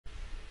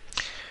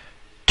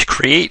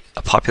create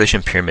a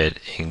population pyramid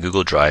in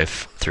Google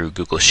Drive through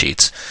Google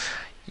Sheets,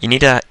 you need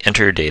to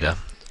enter your data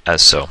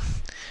as so.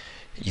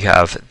 You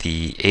have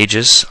the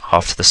ages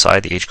off to the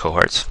side, the age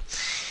cohorts,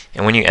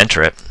 and when you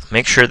enter it,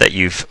 make sure that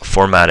you've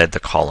formatted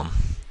the column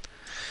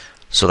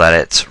so that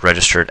it's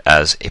registered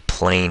as a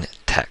plain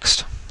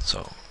text.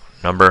 So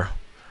number,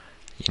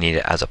 you need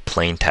it as a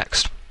plain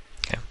text.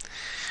 Okay.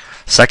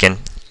 Second,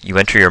 you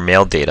enter your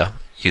male data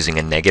using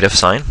a negative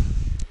sign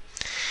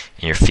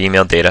and your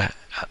female data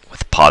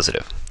with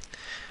positive.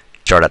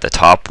 Start at the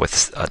top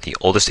with the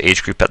oldest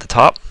age group at the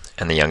top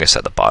and the youngest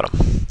at the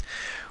bottom.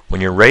 When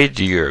you're ready to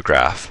do your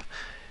graph,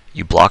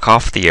 you block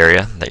off the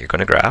area that you're going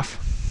to graph,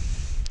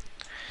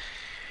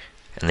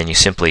 and then you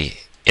simply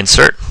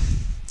insert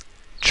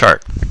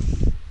chart.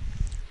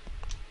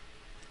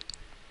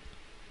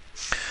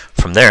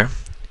 From there,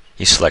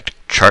 you select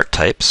chart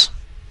types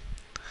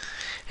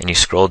and you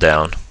scroll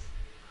down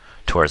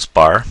towards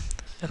bar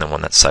and the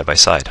one that's side by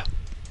side.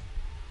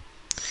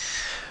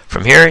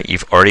 From here,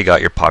 you've already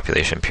got your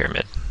population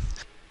pyramid.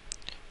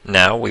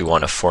 Now we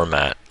want to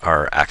format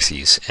our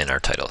axes in our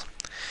title.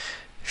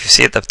 If you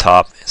see at the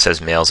top, it says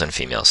males and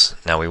females.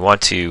 Now we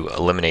want to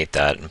eliminate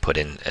that and put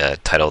in a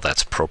title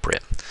that's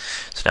appropriate.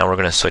 So now we're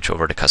going to switch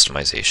over to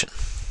customization.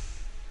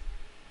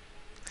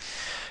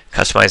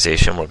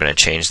 Customization, we're going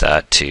to change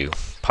that to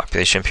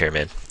population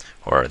pyramid,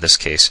 or in this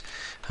case,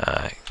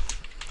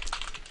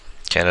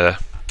 Canada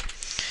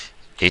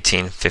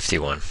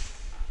 1851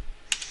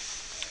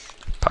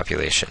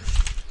 population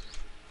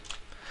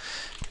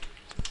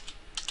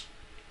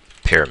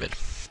pyramid.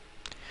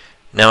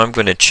 Now I'm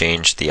going to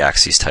change the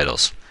axes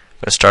titles. I'm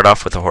going to start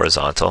off with a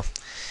horizontal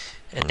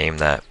and name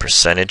that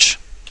percentage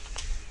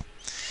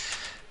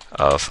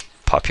of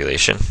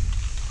population.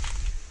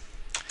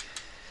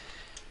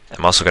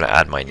 I'm also going to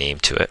add my name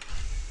to it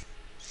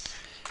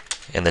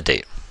and the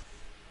date.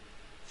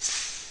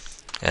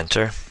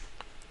 Enter.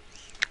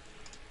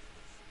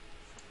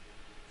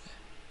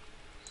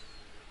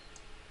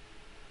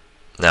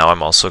 Now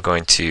I'm also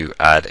going to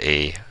add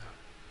a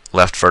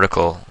left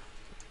vertical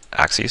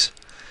axis.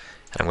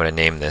 I'm going to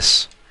name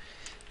this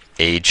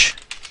age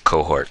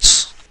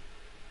cohorts.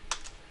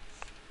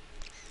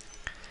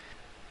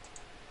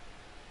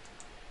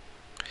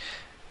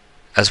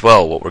 As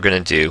well, what we're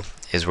going to do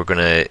is we're going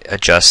to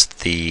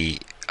adjust the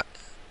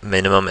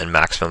minimum and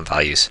maximum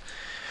values.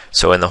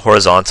 So in the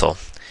horizontal,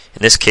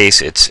 in this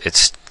case it's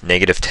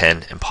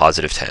 -10 and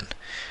 +10.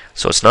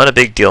 So it's not a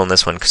big deal in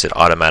this one because it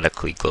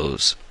automatically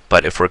goes.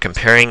 But if we're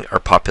comparing our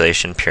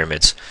population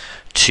pyramids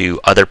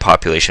to other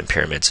population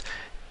pyramids,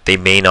 they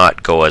may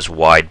not go as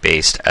wide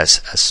based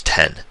as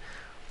 10.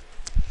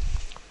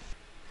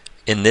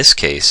 In this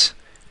case,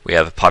 we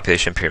have a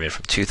population pyramid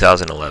from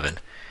 2011.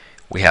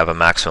 We have a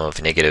maximum of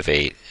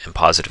 -8 and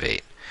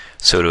 +8.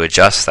 So to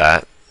adjust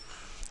that,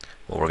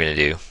 what we're going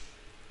to do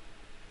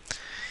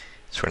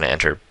is we're going to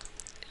enter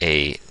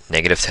a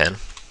 -10,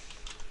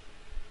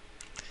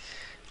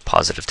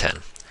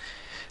 +10.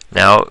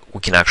 Now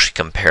we can actually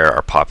compare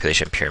our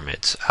population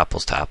pyramids,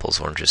 apples to apples,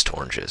 oranges to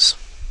oranges.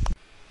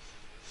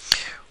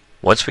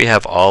 Once we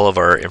have all of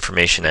our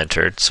information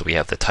entered, so we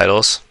have the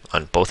titles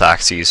on both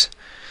axes,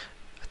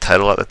 a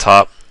title at the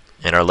top,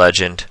 and our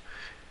legend,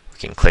 we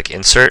can click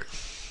Insert.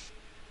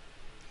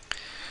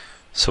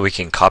 So we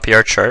can copy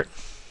our chart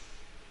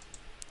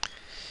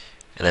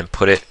and then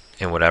put it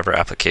in whatever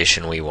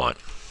application we want.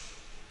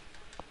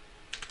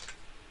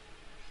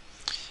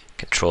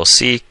 Control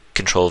C,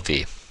 Control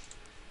V.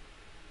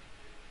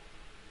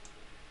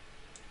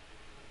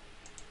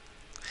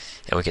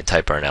 And we can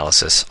type our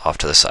analysis off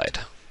to the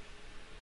side.